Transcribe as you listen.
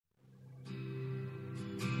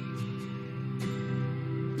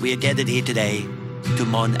We are gathered here today to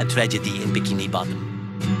mourn a tragedy in Bikini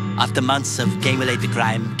Bottom. After months of gang-related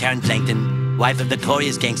crime, Karen Plankton, wife of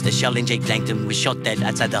notorious gangster Sheldon J. Dankton, was shot dead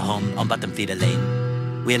outside her home on Bottom Theater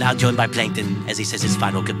Lane. We are now joined by Plankton as he says his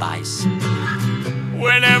final goodbyes.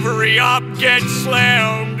 When every op gets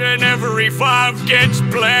slammed and every five gets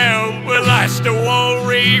blamed, well, I still want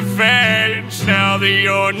revenge. Now that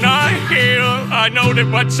you're not here, I know that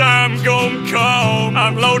my time gon' come.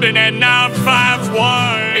 I'm loading at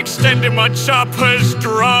 951, extending my chopper's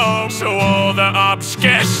drum, so all the ops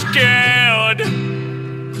get scared,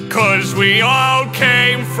 'cause we all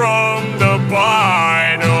came from the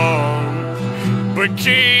bottom.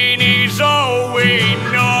 Bikini's all we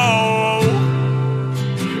know.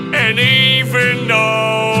 And even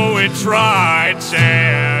though it's rotten,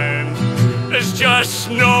 there's just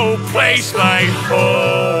no place like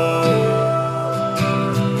home.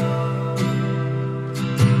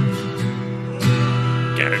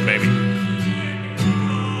 Get it, baby.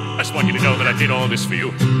 I just want you to know that I did all this for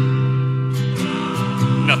you.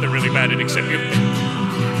 Nothing really mattered except you.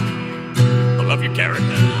 I love you, Karen.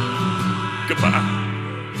 Goodbye.